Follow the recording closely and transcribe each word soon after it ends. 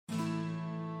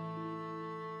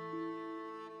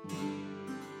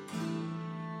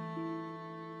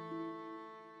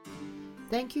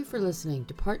Thank you for listening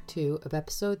to Part 2 of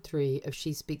Episode 3 of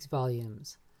She Speaks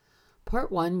Volumes.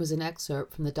 Part 1 was an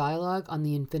excerpt from the dialogue on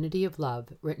the infinity of love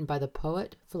written by the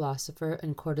poet, philosopher,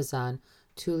 and courtesan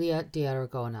Tullio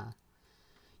d'Aragona.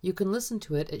 You can listen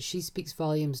to it at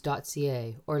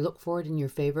shespeaksvolumes.ca or look for it in your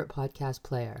favorite podcast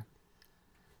player.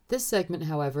 This segment,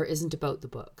 however, isn't about the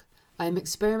book. I am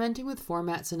experimenting with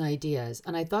formats and ideas,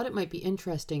 and I thought it might be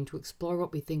interesting to explore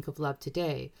what we think of love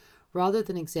today, rather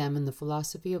than examine the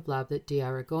philosophy of love that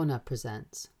d'Aragona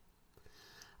presents.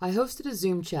 I hosted a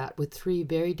Zoom chat with 3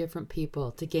 very different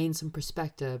people to gain some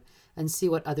perspective and see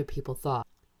what other people thought.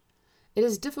 It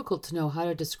is difficult to know how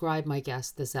to describe my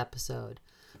guest this episode.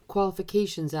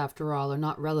 Qualifications, after all, are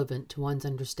not relevant to one's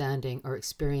understanding or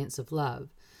experience of love,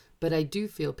 but I do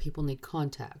feel people need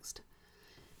context.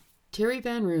 Terry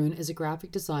Van Roon is a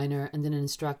graphic designer and an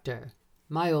instructor.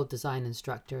 My old design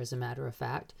instructor, as a matter of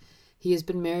fact. He has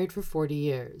been married for 40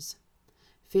 years.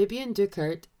 Fabien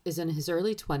Duckert is in his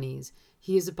early 20s.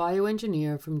 He is a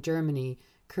bioengineer from Germany,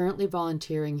 currently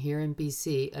volunteering here in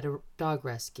BC at a dog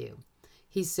rescue.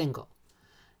 He's single.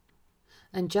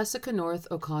 And Jessica North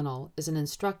O'Connell is an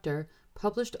instructor,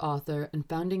 published author, and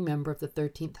founding member of the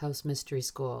 13th House Mystery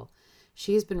School.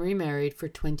 She has been remarried for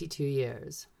 22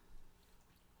 years.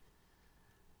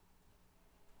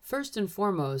 First and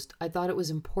foremost, I thought it was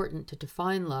important to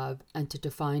define love and to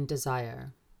define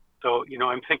desire. So,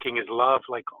 I'm thinking is love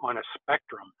like on a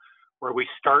spectrum where we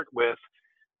start with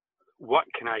what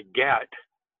can I get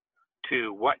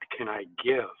to what can I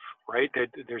give, right?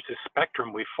 There's a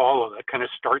spectrum we follow that kind of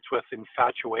starts with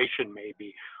infatuation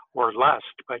maybe or lust,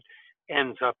 but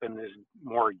ends up in this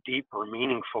more deep or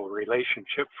meaningful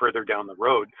relationship further down the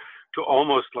road to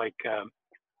almost like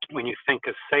when you think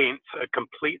of saints, a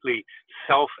completely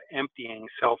self-emptying,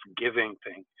 self-giving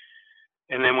thing.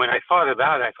 And then when I thought of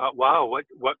that, I thought, wow,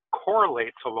 what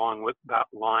correlates along with that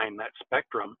line, that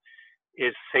spectrum,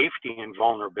 is safety and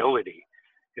vulnerability.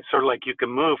 It's sort of like you can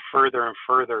move further and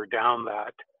further down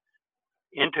that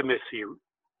intimacy,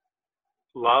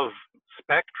 love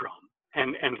spectrum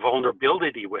and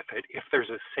vulnerability with it if there's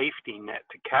a safety net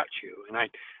to catch you. And I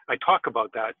talk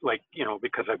about that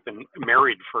because I've been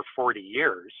married for 40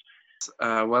 years.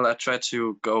 Well, I try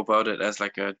to go about it as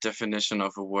like a definition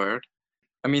of a word.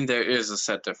 I mean, there is a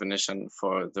set definition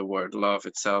for the word love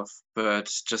itself,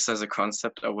 but just as a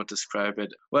concept, I would describe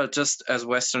it, well, just as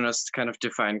Westerners kind of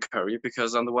define curry,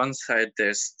 because on the one side,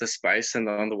 there's the spice, and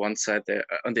on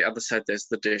the other side, there's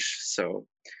the dish. So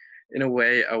in a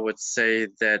way, I would say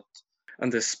that on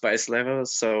the spice level,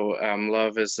 so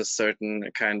love is a certain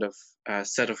kind of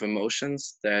set of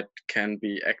emotions that can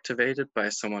be activated by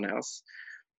someone else.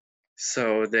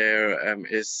 So there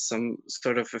is some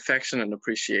sort of affection and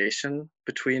appreciation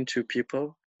between two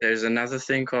people. There's another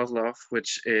thing called love,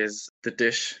 which is the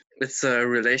dish. It's a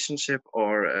relationship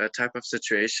or a type of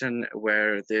situation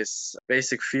where this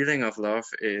basic feeling of love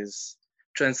is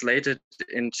translated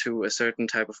into a certain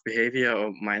type of behavior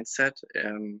or mindset,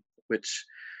 which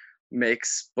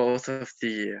makes both of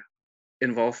the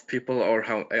involved people, or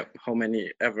how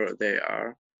many ever they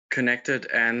are, connected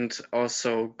and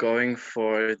also going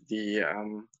for the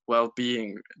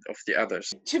well-being of the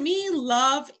others. To me,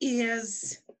 love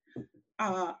is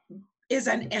an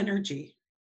energy.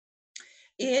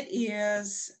 It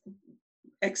is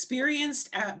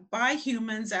experienced by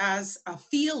humans as a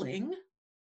feeling,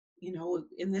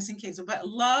 in this case, but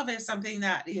love is something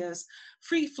that is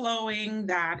free-flowing,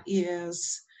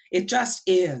 it just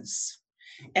is.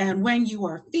 And when you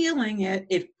are feeling it,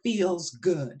 it feels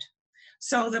good.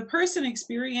 So the person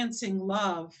experiencing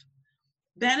love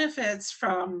benefits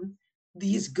from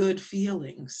these good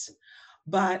feelings.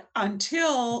 But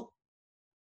until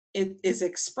it is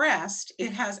expressed,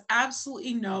 it has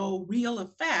absolutely no real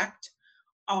effect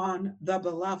on the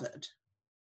beloved.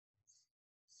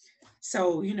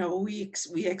 So, we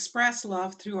express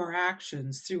love through our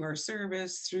actions, through our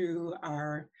service, through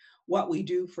what we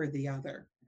do for the other.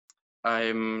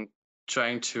 I'm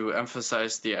trying to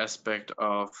emphasize the aspect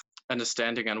of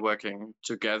understanding and working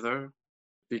together,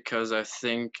 because I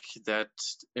think that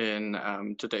in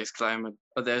today's climate,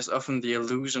 there's often the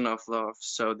illusion of love.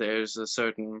 So there's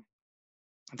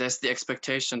the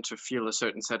expectation to feel a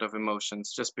certain set of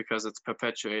emotions just because it's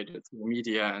perpetuated through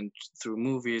media and through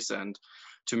movies and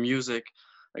to music.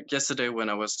 Like yesterday, when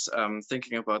I was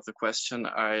thinking about the question,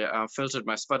 I filtered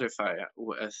my Spotify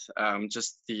with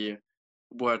just the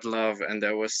word love, and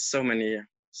there was so many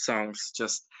songs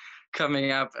just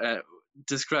coming up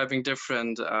describing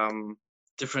different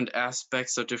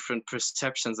aspects or different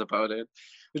perceptions about it.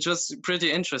 which was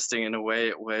pretty interesting in a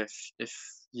way, where if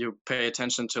you pay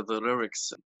attention to the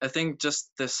lyrics. I think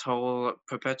just this whole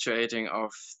perpetuating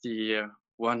of the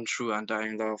one true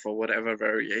undying love, or whatever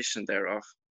variation thereof,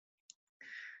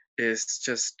 is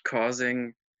just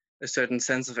causing a certain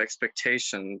sense of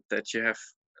expectation, that you have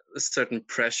a certain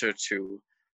pressure to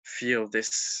feel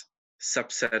this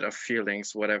subset of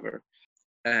feelings, whatever,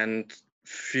 and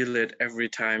feel it every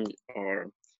time,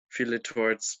 or feel it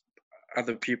towards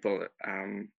other people.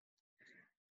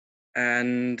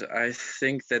 And I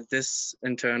think that this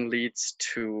in turn leads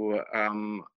to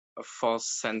a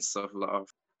false sense of love.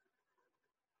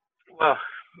 Well,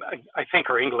 I think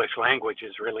our English language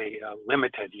is really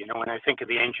limited. You know, when I think of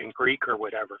the ancient Greek or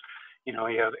whatever, you know,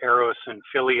 you have eros and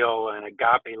phileo and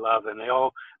agape love, and they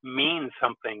all mean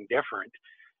something different.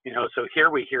 You know, so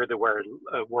here we hear the word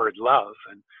love,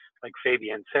 and like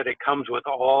Fabian said, it comes with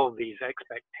all these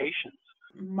expectations.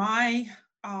 My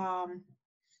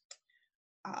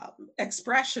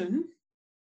expression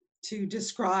to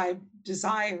describe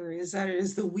desire is that it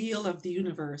is the wheel of the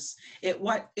universe.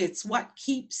 It's what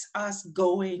keeps us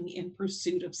going in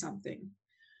pursuit of something.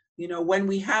 You know, when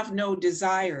we have no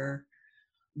desire,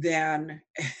 then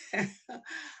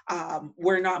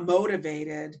we're not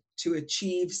motivated to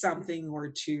achieve something or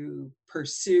to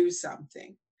pursue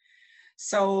something.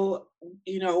 So,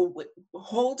 you know,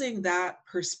 holding that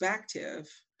perspective,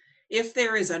 if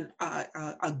there is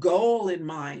a goal in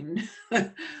mind,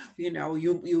 you know,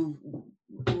 you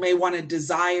may want to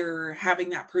desire having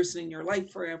that person in your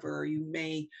life forever, or you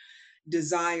may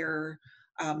desire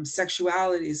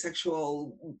sexuality,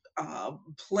 sexual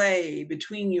play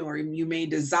between you, or you may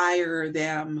desire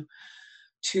them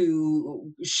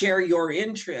to share your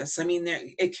interests. I mean,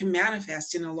 it can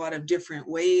manifest in a lot of different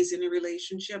ways in a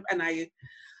relationship. And I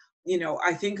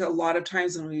think a lot of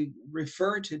times when we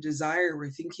refer to desire, we're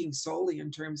thinking solely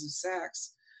in terms of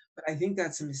sex, but I think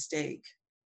that's a mistake.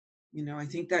 You know, I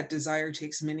think that desire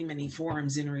takes many, many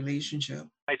forms in a relationship.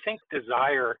 I think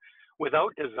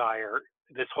without desire,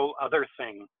 this whole other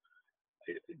thing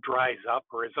dries up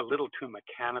or is a little too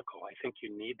mechanical. I think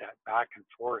you need that back and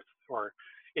forth, or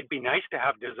it'd be nice to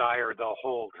have desire the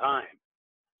whole time,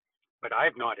 but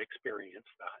I've not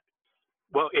experienced that.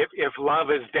 Well, if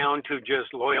love is down to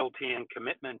just loyalty and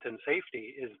commitment and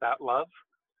safety, is that love?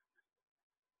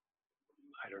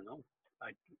 I don't know.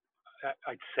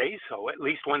 I'd say so, at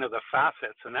least one of the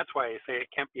facets. And that's why I say it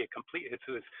can't be it's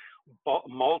this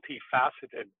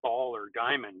multifaceted ball or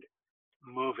diamond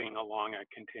moving along a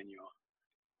continuum.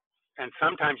 And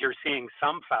sometimes you're seeing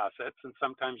some facets and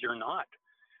sometimes you're not.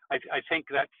 I think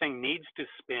that thing needs to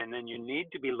spin, and you need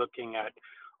to be looking at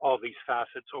all these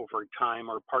facets over time,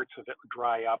 or parts of it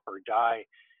dry up or die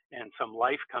and some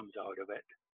life comes out of it.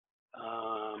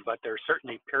 But there are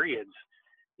certainly periods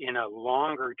in a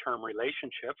longer term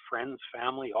relationship, friends,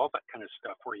 family, all that kind of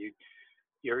stuff, where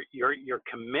you're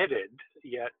committed,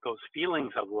 yet those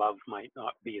feelings of love might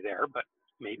not be there, but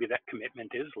maybe that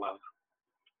commitment is love.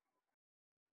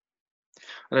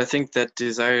 And I think that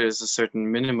desire is a certain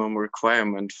minimum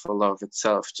requirement for love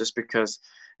itself, just because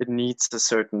it needs a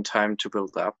certain time to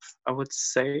build up, I would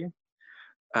say,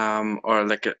 or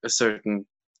like a certain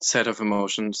set of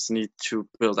emotions need to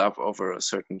build up over a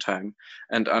certain time.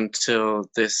 And until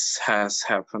this has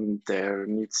happened, there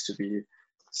needs to be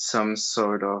some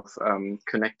sort of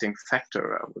connecting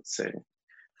factor, I would say.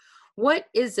 What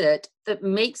is it that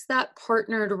makes that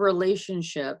partnered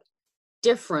relationship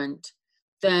different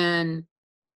than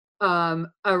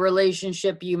a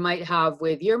relationship you might have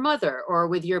with your mother, or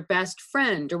with your best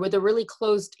friend, or with a really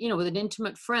close, with an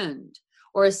intimate friend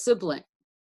or a sibling?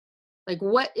 Like,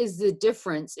 what is the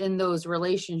difference in those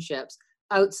relationships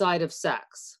outside of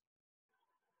sex?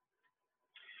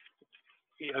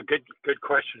 Yeah, good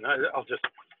question. I'll just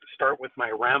start with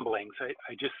my ramblings.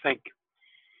 I just think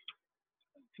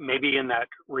maybe in that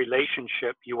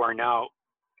relationship you are now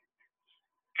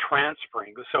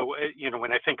transferring. So,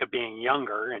 when I think of being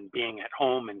younger and being at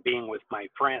home and being with my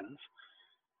friends,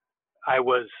 I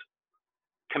was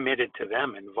committed to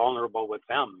them and vulnerable with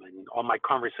them, and all my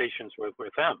conversations were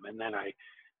with them. And then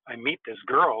I meet this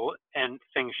girl and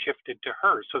things shifted to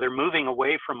her. So they're moving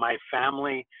away from my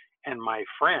family and my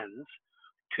friends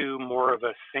to more of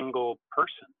a single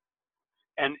person.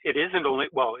 And it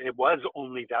was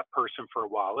only that person for a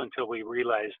while, until we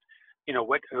realized,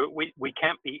 we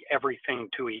can't be everything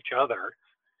to each other.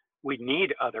 We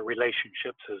need other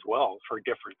relationships as well for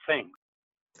different things.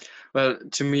 Well,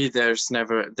 to me, there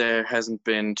hasn't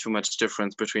been too much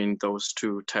difference between those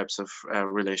two types of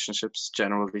relationships,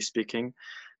 generally speaking.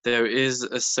 There is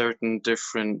a certain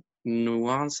different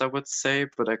nuance, I would say,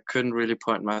 but I couldn't really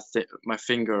point my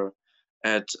finger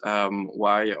at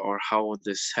why or how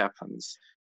this happens.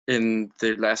 In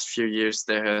the last few years,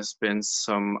 there has been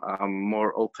some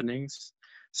more openings.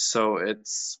 So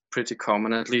it's pretty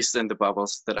common, at least in the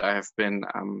bubbles that I have been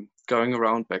going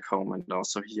around back home and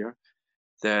also here,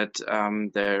 that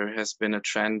there has been a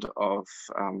trend of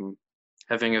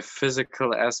having a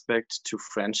physical aspect to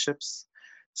friendships.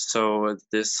 So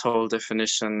this whole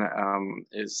definition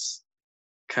is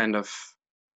kind of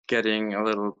getting a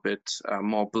little bit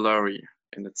more blurry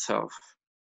in itself.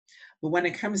 But when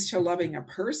it comes to loving a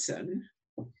person,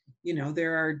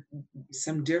 there are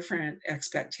some different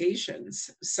expectations.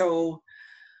 So,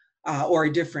 or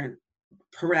different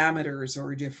parameters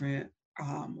or different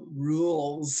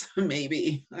rules,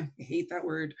 maybe. I hate that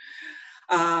word.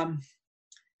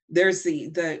 There's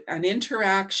an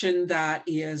interaction that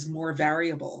is more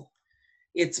variable.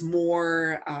 It's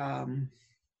more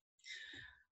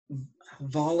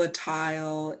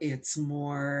volatile. It's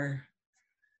more,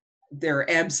 there are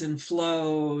ebbs and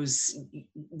flows.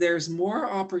 There's more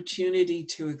opportunity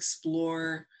to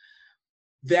explore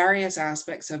various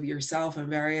aspects of yourself and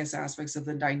various aspects of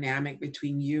the dynamic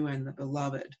between you and the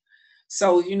beloved.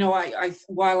 So,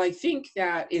 while I think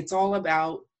that it's all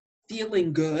about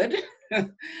feeling good,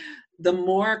 the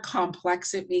more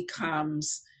complex it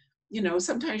becomes,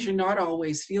 sometimes you're not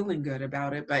always feeling good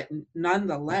about it, but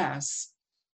nonetheless,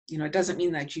 it doesn't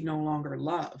mean that you no longer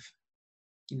love.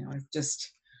 It's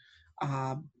just,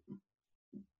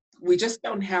 we just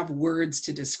don't have words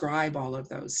to describe all of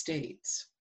those states.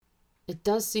 It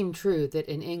does seem true that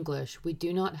in English we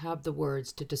do not have the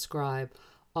words to describe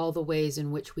all the ways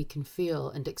in which we can feel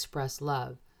and express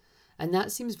love, and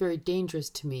that seems very dangerous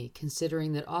to me,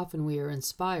 considering that often we are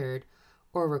inspired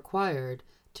or required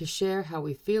to share how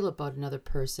we feel about another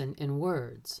person in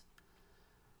words.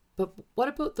 But what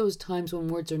about those times when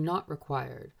words are not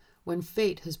required, when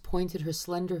fate has pointed her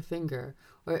slender finger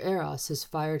or Eros has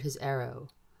fired his arrow?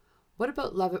 What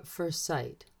about love at first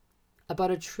sight?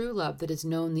 About a true love that is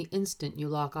known the instant you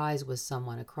lock eyes with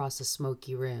someone across a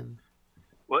smoky room?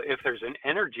 Well, if there's an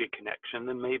energy connection,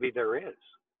 then maybe there is.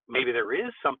 Maybe there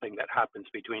is something that happens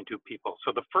between two people.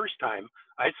 So the first time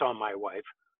I saw my wife,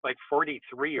 like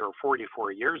 43 or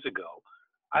 44 years ago,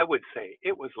 I would say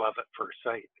it was love at first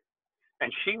sight.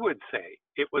 And she would say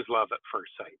it was love at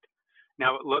first sight.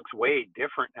 Now it looks way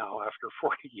different now after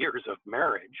 40 years of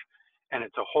marriage, and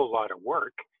it's a whole lot of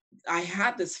work. I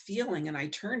had this feeling, and I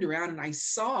turned around and I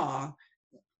saw,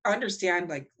 understand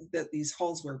like that these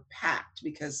halls were packed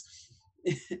because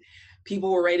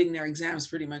people were writing their exams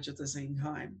pretty much at the same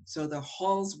time. So the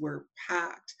halls were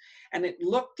packed, and it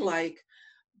looked like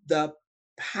the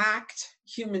packed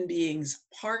human beings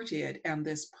parted, and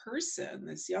this person,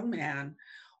 this young man,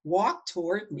 walked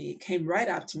toward me, came right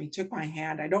up to me, took my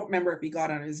hand. I don't remember if he got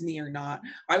on his knee or not.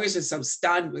 I was just so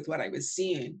stunned with what I was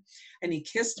seeing. And he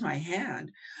kissed my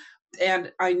hand.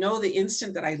 And I know the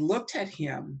instant that I looked at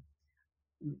him,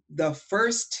 the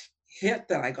first hit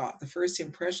that I got, the first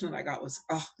impression that I got was,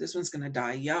 oh, this one's going to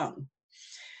die young.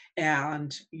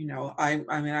 And,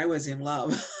 I was in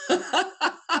love.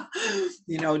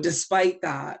 Despite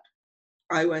that,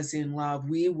 I was in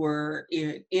love. We were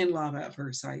in love at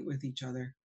first sight with each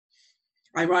other.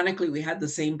 Ironically, we had the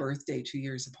same birthday 2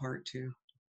 years apart, too.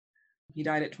 He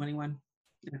died at 21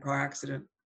 in a car accident.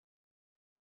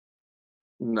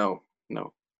 No.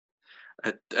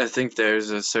 I think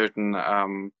there's a certain,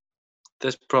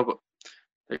 there's probably,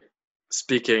 like,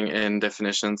 speaking in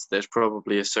definitions, there's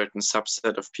probably a certain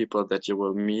subset of people that you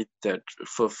will meet that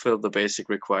fulfill the basic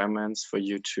requirements for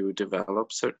you to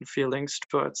develop certain feelings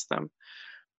towards them.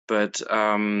 But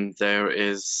there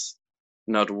is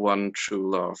not one true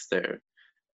love there.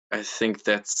 I think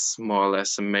that's more or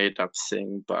less a made-up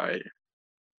thing by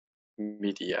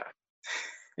media.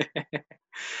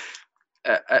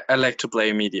 I like to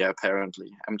blame media,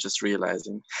 apparently. I'm just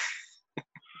realizing.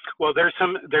 Well, there's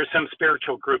some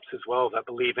spiritual groups as well that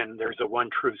believe in there's a one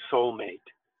true soulmate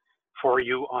for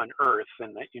you on earth,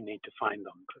 and that you need to find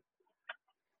them.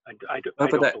 But I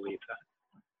don't believe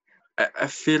that. I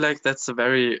feel like that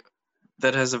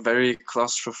has a very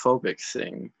claustrophobic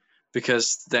thing,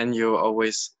 because then you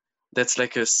always, that's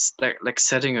like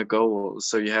setting a goal.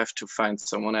 So you have to find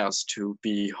someone else to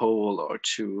be whole or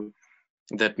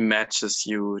that matches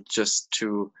you, just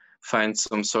to find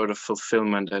some sort of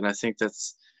fulfillment. And I think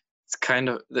it's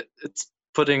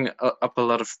putting up a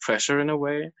lot of pressure in a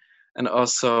way. And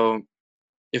also,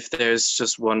 if there's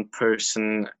just one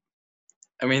person,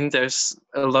 I mean, there's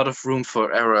a lot of room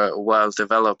for error while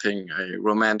developing a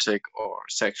romantic or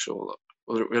sexual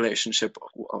relationship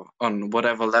on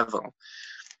whatever level.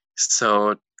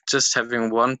 So just having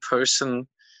one person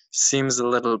seems a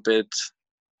little bit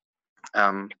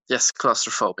yes,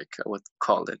 claustrophobic, I would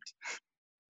call it.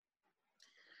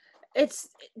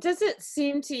 Does it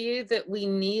seem to you that we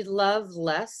need love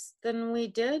less than we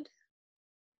did?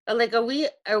 Like, are we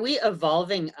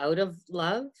evolving out of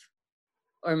love,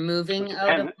 or moving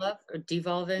out of love, or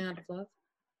devolving out of love?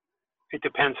 It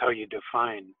depends how you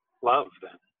define love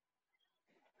then.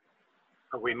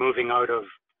 Are we moving out of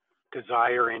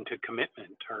desire into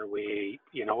commitment? Are we,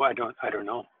 I don't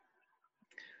know.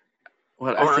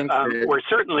 Well, I think we're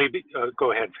certainly,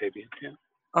 go ahead, Fabian. Yeah.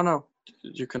 Oh no,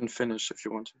 you can finish if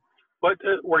you want to. But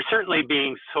we're certainly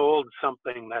being sold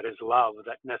something that is love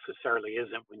that necessarily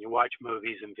isn't when you watch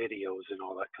movies and videos and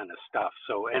all that kind of stuff.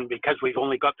 So, and because we've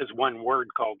only got this one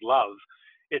word called love,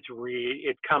 it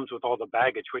comes with all the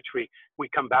baggage, which we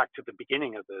come back to the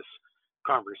beginning of this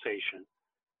conversation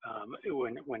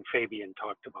when Fabian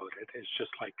talked about it. It's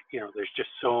just like, there's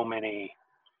just so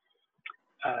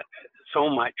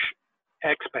much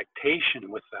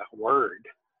expectation with that word.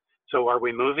 So are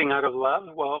we moving out of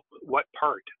love? Well, what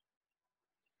part?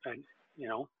 And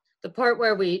the part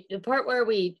where we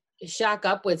shack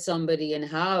up with somebody and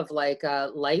have like a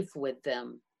life with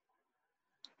them,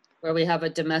 where we have a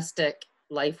domestic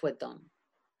life with them.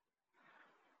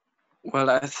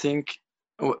 Well, I think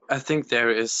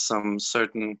there is some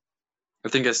certain, I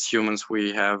think as humans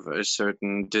we have a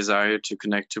certain desire to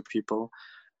connect to people,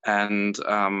 and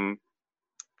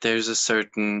there's a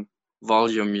certain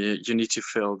volume you need to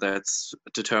fill that's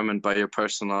determined by your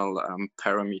personal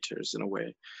parameters in a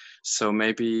way. So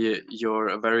maybe you're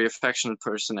a very affectionate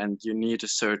person and you need a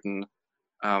certain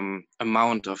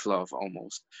amount of love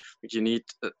almost. You need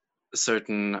a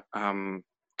certain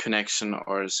connection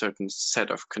or a certain set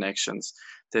of connections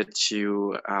that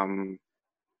you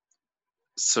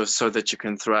so that you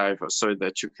can thrive, or so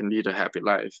that you can lead a happy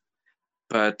life.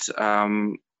 But I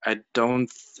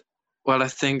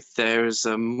think there's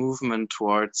a movement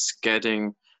towards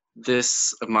getting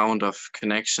this amount of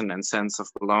connection and sense of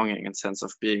belonging and sense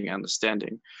of being,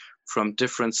 understanding from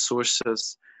different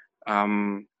sources.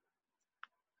 I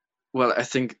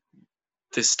think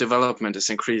this development is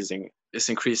increasing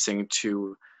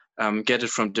to get it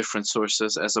from different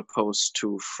sources as opposed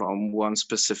to from one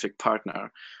specific partner,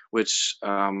 which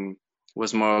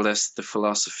was more or less the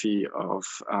philosophy of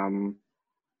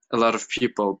a lot of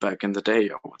people back in the day,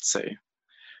 I would say.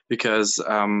 Because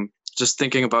just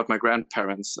thinking about my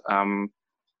grandparents,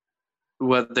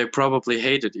 they probably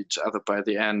hated each other by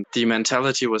the end. The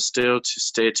mentality was still to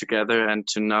stay together and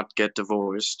to not get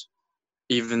divorced,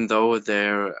 even though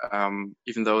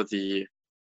the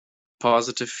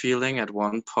positive feeling at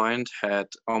one point had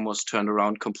almost turned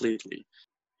around completely.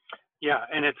 Yeah,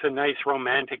 and it's a nice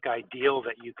romantic ideal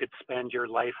that you could spend your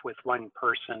life with one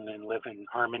person and live in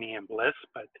harmony and bliss.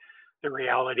 But the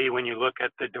reality, when you look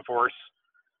at the divorce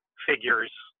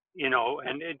figures, and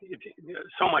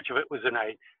so much of it was an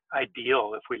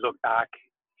ideal. If we look back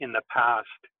in the past,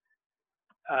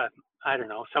 I don't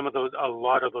know, a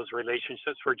lot of those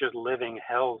relationships were just living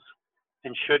hells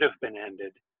and should have been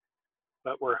ended,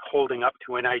 but we're holding up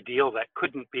to an ideal that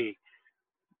couldn't be,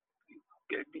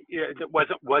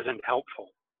 that wasn't helpful.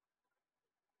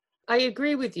 I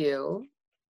agree with you,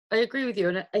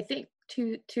 and I think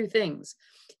two things.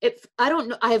 If I don't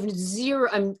know, I have zero,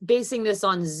 I'm basing this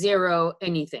on zero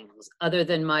anything other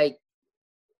than my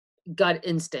gut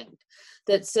instinct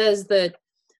that says that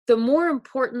the more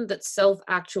important that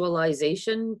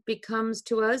self-actualization becomes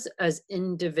to us as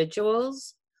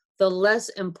individuals, the less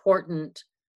important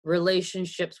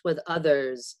relationships with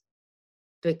others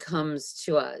becomes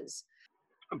to us.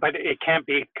 But it can't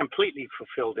be completely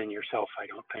fulfilled in yourself, I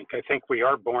don't think. I think we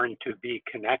are born to be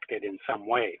connected in some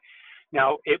way.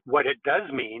 Now, what it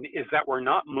does mean is that we're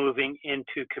not moving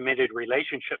into committed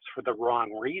relationships for the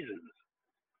wrong reasons.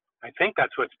 I think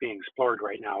that's what's being explored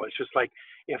right now. It's just like,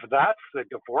 if that's the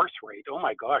divorce rate, oh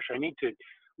my gosh, I need to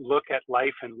look at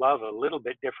life and love a little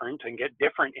bit different and get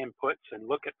different inputs and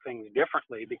look at things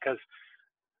differently, because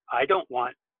I don't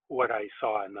want what I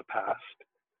saw in the past.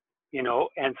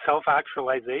 And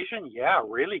self-actualization, yeah,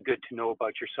 really good to know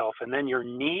about yourself. And then your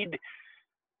need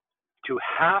to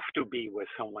have to be with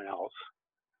someone else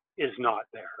is not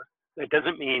there. That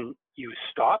doesn't mean you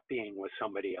stop being with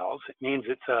somebody else. It means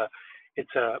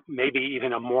it's a maybe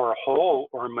even a more whole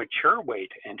or mature way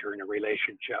to enter in a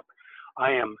relationship.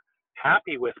 I am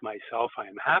happy with myself. I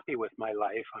am happy with my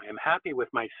life. I am happy with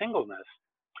my singleness,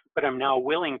 but I'm now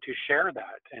willing to share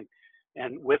that.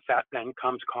 And with that then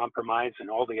comes compromise and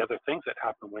all the other things that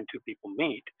happen when two people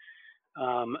meet.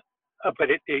 But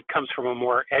it comes from a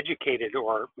more educated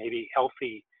or maybe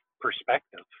healthy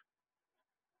perspective.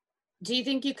 Do you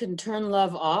think you can turn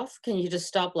love off? Can you just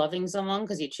stop loving someone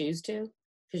because you choose to?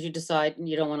 because you decide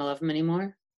you don't want to love him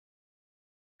anymore?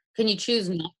 Can you choose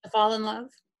not to fall in love?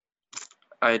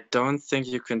 I don't think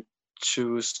you can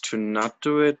choose to not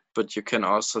do it, but you can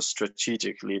also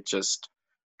strategically just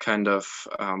kind of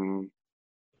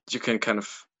you can kind of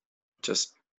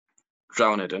just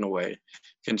drown it in a way.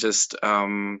 You can just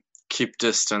keep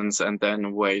distance and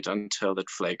then wait until it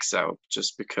flakes out,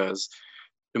 just because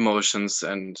emotions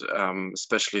and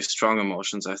especially strong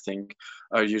emotions, I think,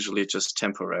 are usually just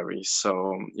temporary.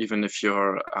 So even if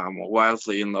you're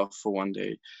wildly in love for one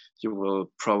day, you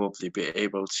will probably be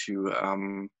able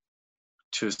to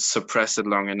suppress it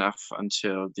long enough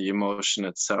until the emotion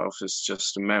itself is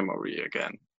just a memory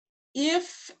again.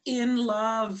 If in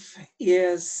love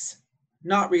is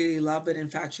not really love, but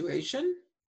infatuation,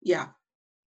 yeah.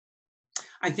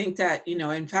 I think that,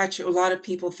 a lot of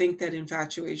people think that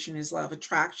infatuation is love.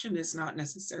 Attraction is not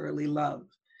necessarily love.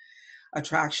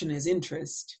 Attraction is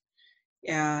interest.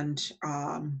 And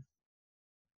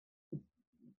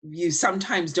you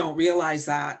sometimes don't realize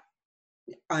that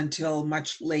until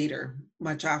much later,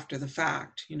 much after the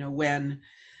fact, when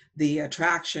the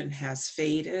attraction has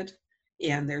faded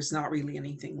and there's not really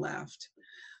anything left.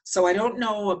 So I don't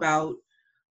know about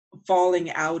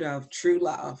falling out of true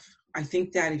love. I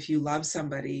think that if you love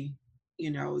somebody,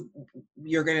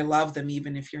 you're going to love them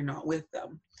even if you're not with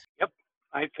them. Yep,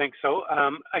 I think so.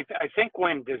 I think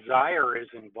when desire is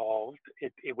involved,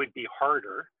 it would be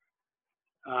harder.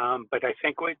 But I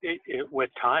think with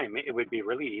time, it would be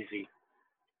really easy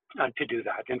to do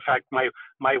that. In fact,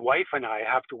 my wife and I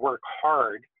have to work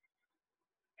hard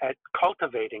at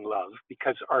cultivating love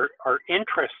because our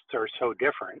interests are so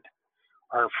different.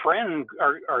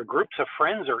 Our groups of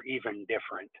friends are even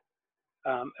different.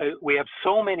 We have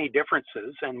so many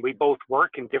differences, and we both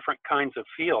work in different kinds of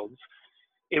fields.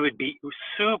 It would be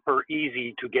super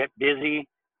easy to get busy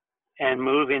and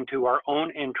move into our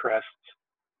own interests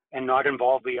and not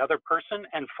involve the other person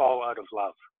and fall out of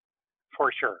love,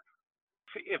 for sure.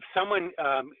 If someone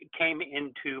came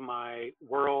into my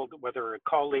world, whether a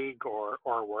colleague or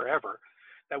wherever,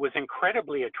 that was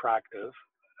incredibly attractive,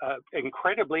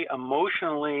 incredibly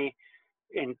emotionally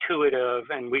intuitive,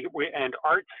 and and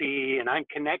artsy, and I'm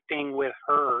connecting with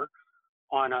her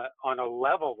on a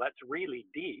level that's really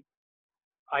deep,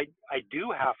 I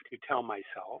do have to tell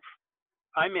myself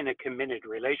I'm in a committed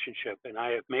relationship, and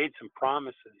I have made some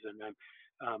promises, and I'm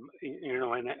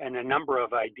and a number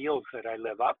of ideals that I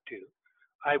live up to.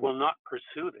 I will not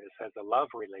pursue this as a love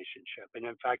relationship. And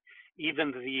in fact,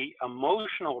 even the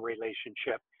emotional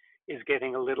relationship is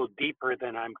getting a little deeper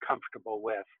than I'm comfortable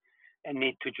with and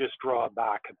need to just draw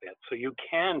back a bit. So you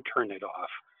can turn it off,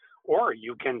 or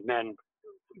you can then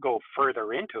go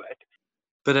further into it.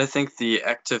 But I think the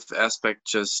active aspect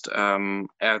just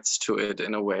adds to it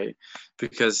in a way,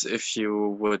 because if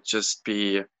you would just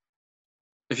be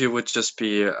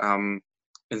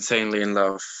insanely in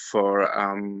love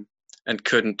and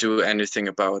couldn't do anything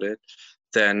about it,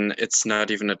 then it's not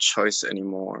even a choice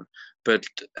anymore. But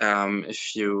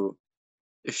if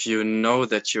you know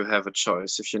that you have a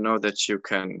choice, if you know that you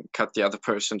can cut the other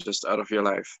person just out of your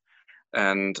life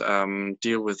and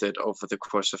deal with it over the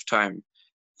course of time,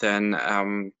 then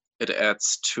it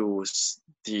adds to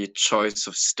the choice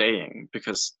of staying,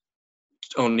 because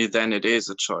only then it is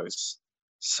a choice.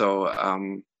 So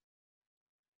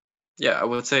I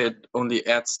would say it only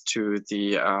adds to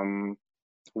the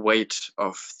weight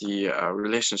of the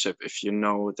relationship if you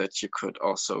know that you could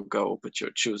also go, but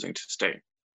you're choosing to stay.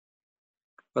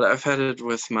 But I've had it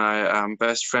with my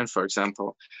best friend, for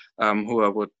example, who I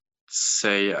would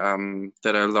say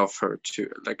that I love her too.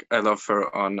 Like, I love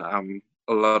her on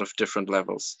a lot of different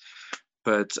levels,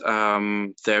 but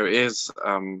there is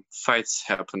fights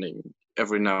happening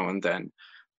every now and then.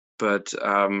 But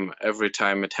every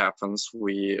time it happens,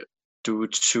 we do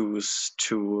choose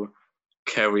to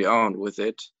carry on with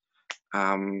it.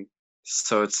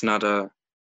 So it's not a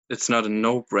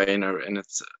no-brainer, and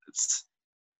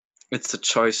it's a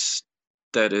choice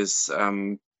that is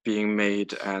being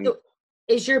made. And So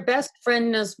is your best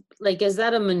friend is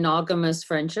that a monogamous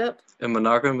friendship? A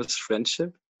monogamous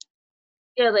friendship?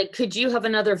 Yeah, like, could you have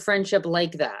another friendship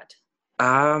like that?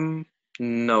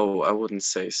 No, I wouldn't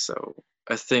say so.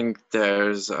 I think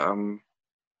there's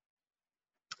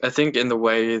I think in the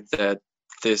way that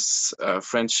this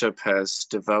friendship has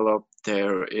developed,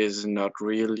 there is not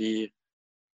really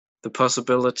the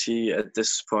possibility at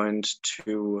this point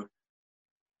to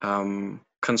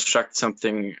construct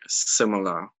something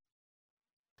similar.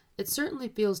 It certainly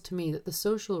feels to me that the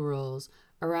social rules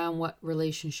around what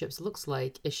relationships looks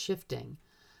like is shifting.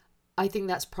 I think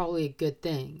that's probably a good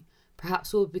thing.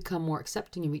 Perhaps we'll become more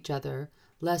accepting of each other,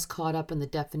 less caught up in the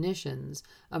definitions,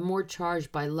 and more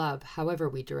charged by love, however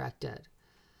we direct it.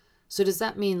 So does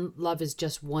that mean love is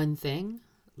just one thing,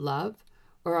 love?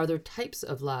 Or are there types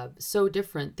of love so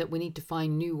different that we need to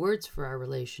find new words for our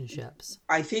relationships?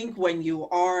 I think when you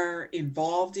are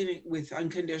involved in it with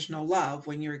unconditional love,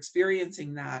 when you're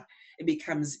experiencing that, it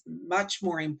becomes much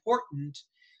more important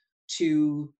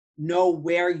to know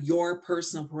where your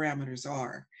personal parameters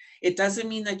are. It doesn't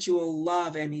mean that you will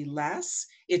love any less.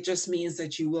 It just means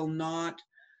that you will not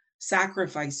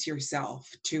sacrifice yourself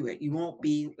to it. You won't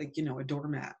be like, a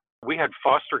doormat. We had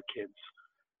foster kids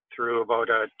through about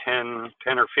a 10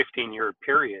 or 15 year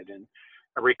period. And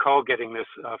I recall getting this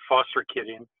foster kid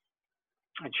in,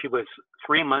 and she was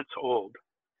 3 months old.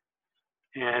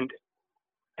 And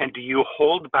do you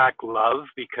hold back love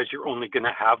because you're only going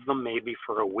to have them maybe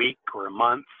for a week or a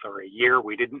month or a year?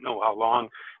 We didn't know how long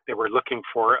they were looking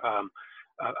for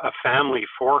a family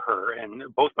for her. And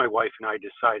both my wife and I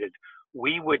decided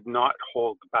we would not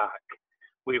hold back.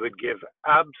 We would give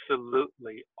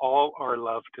absolutely all our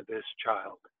love to this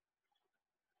child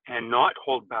and not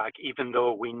hold back, even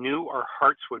though we knew our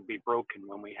hearts would be broken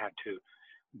when we had to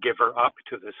give her up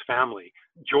to this family,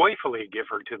 joyfully give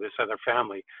her to this other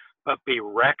family, but be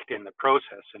wrecked in the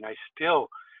process. And I still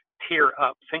tear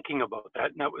up thinking about that.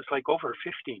 And that was like over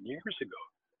 15 years ago.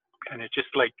 And it's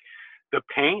just like the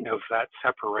pain of that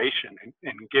separation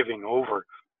and giving over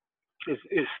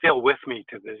is still with me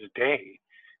to this day.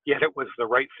 Yet it was the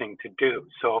right thing to do.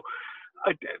 So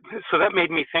that made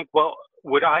me think, well,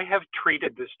 would I have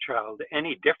treated this child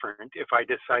any different if I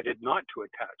decided not to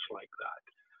attach like that?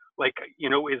 Like,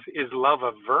 is love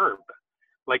a verb?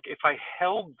 Like, if I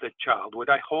held the child, would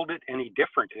I hold it any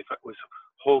different if it was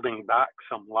holding back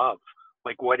some love?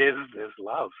 Like, what is this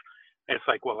love? And it's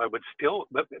like, well, I would still,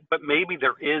 but maybe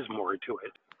there is more to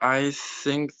it. I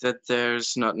think that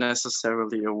there's not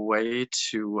necessarily a way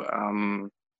to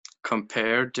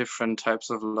compare different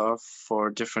types of love for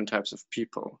different types of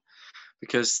people,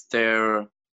 because they're,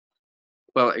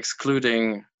 well,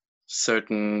 excluding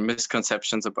certain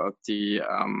misconceptions about the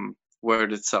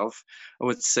word itself, I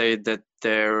would say that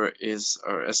there is,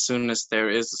 or as soon as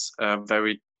there is a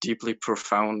very deeply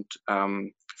profound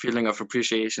feeling of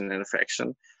appreciation and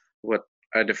affection, what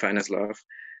I define as love,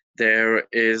 there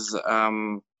is a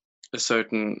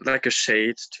certain, like a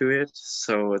shade to it.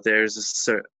 So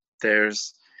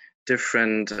there's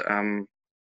different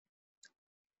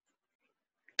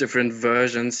different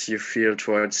versions you feel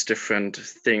towards different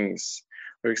things.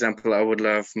 For example, I would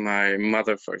love my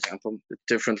mother, for example,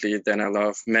 differently than I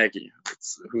love Maggie,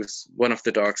 who's one of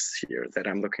the dogs here that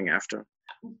I'm looking after.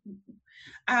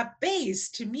 At base,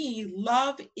 to me,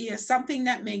 love is something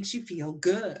that makes you feel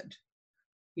good.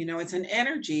 It's an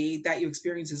energy that you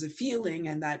experience as a feeling,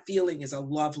 and that feeling is a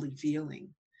lovely feeling.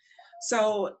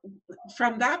 So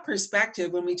from that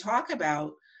perspective, when we talk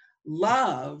about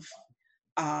love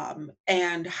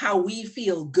and how we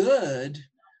feel good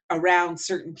around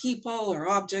certain people or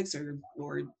objects or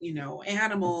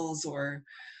animals, or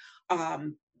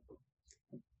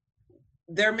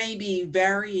there may be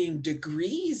varying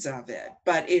degrees of it,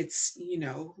 but it's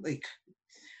like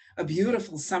a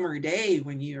beautiful summer day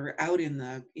when you're out in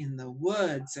the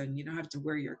woods and you don't have to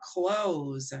wear your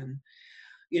clothes, and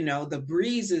the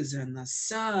breezes and the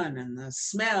sun and the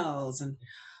smells, and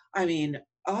I mean,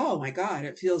 oh my God,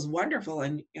 it feels wonderful.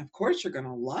 And of course you're going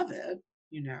to love it,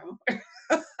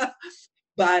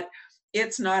 but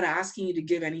it's not asking you to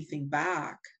give anything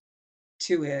back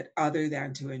to it other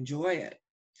than to enjoy it.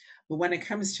 But when it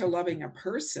comes to loving a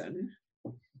person,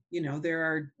 there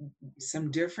are some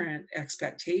different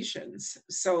expectations.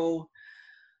 So,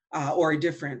 or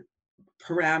different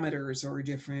parameters or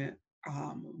different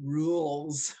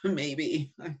rules,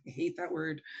 maybe. I hate that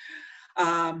word.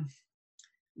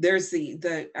 There's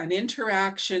an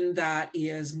interaction that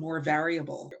is more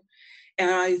variable.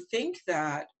 And I think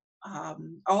that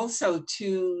also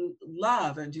to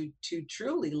love and to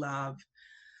truly love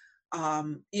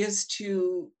is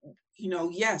to,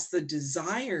 yes, the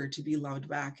desire to be loved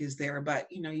back is there, but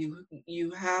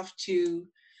you have to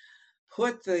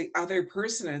put the other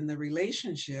person in the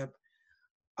relationship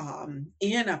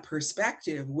in a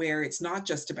perspective where it's not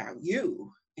just about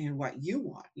you and what you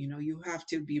want. You have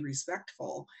to be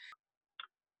respectful.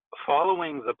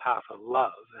 Following the path of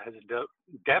love has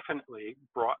definitely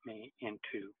brought me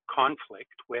into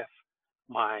conflict with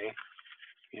my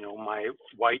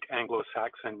white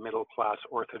Anglo-Saxon middle-class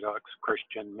Orthodox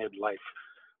Christian midlife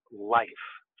life.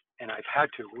 And I've had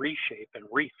to reshape and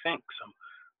rethink some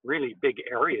really big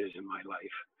areas in my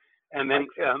life. And then,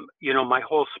 my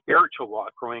whole spiritual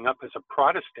walk growing up as a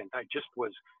Protestant, I just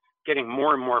was getting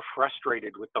more and more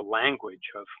frustrated with the language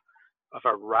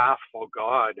a wrathful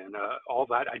God and all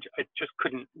that. I just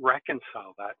couldn't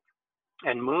reconcile that,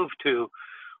 and moved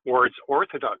towards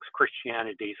Orthodox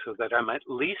Christianity so that I'm at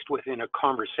least within a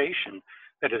conversation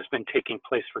that has been taking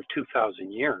place for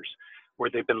 2,000 years, where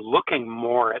they've been looking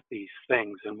more at these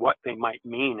things and what they might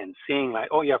mean, and seeing like,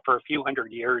 oh yeah, for a few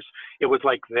hundred years it was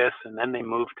like this, and then they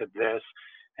moved to this,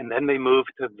 and then they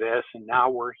moved to this, and now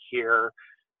we're here,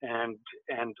 and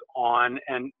on,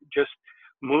 and just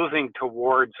moving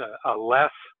towards a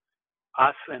less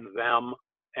us and them,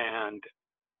 and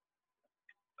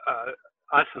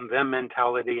us and them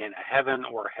mentality, and a heaven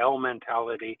or hell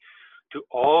mentality, to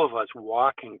all of us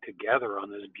walking together on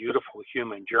this beautiful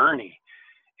human journey,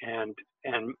 and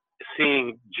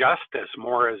seeing justice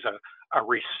more as a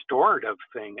restorative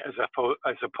thing as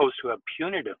opposed to a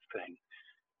punitive thing,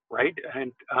 right?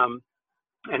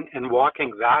 And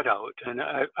walking that out, and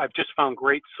I've just found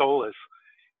great solace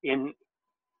in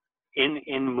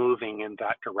moving in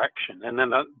that direction. And then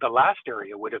the last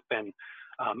area would have been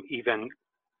even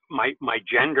my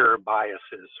gender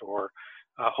biases, or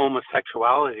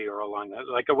homosexuality, or along that.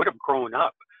 Like, I would have grown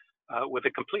up with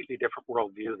a completely different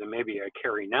worldview than maybe I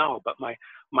carry now. But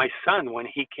my son, when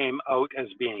he came out as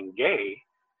being gay,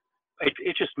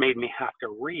 it just made me have to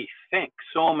rethink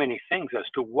so many things as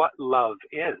to what love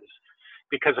is,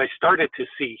 because I started to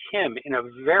see him in a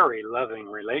very loving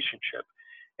relationship.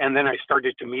 And then I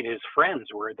started to meet his friends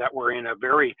that were in a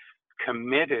very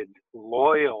committed,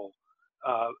 loyal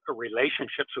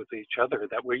relationships with each other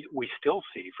that we still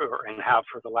see and have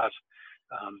for the last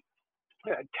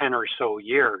 10 or so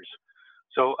years.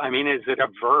 So, I mean, is it a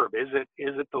verb? Is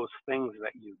it those things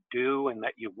that you do and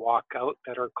that you walk out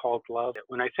that are called love?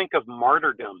 When I think of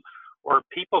martyrdom, or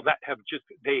people that have just,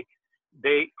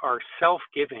 they are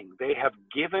self-giving. They have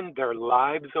given their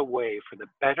lives away for the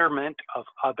betterment of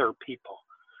other people.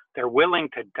 They're willing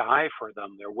to die for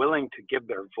them. They're willing to give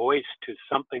their voice to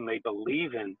something they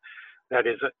believe in that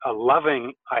is a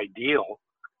loving ideal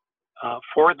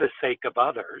for the sake of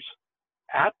others,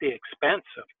 at the expense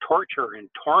of torture and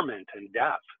torment and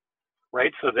death,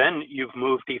 right? So then you've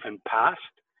moved even past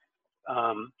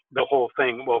the whole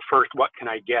thing. Well, first, what can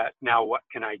I get? Now, what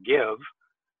can I give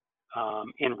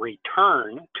in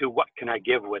return, to what can I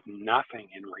give with nothing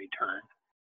in return?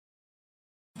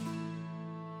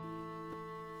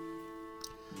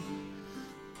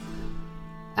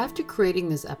 After creating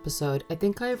this episode, I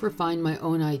think I have refined my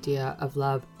own idea of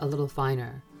love a little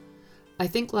finer. I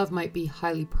think love might be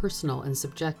highly personal and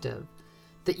subjective,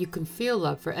 that you can feel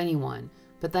love for anyone,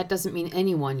 but that doesn't mean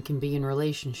anyone can be in a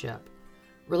relationship.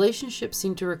 Relationships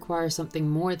seem to require something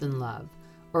more than love,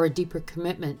 or a deeper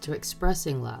commitment to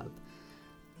expressing love.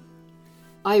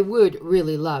 I would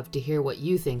really love to hear what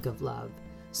you think of love,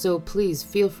 so please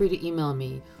feel free to email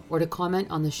me or to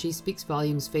comment on the She Speaks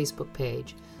Volumes Facebook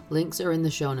page. Links are in the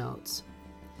show notes.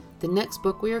 The next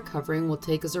book we are covering will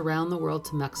take us around the world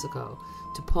to Mexico,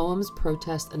 to Poems,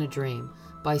 Protest, and a Dream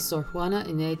by Sor Juana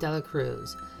Inés de la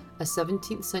Cruz, a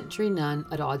 17th century nun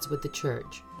at odds with the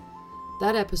church.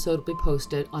 That episode will be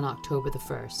posted on October the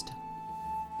 1st.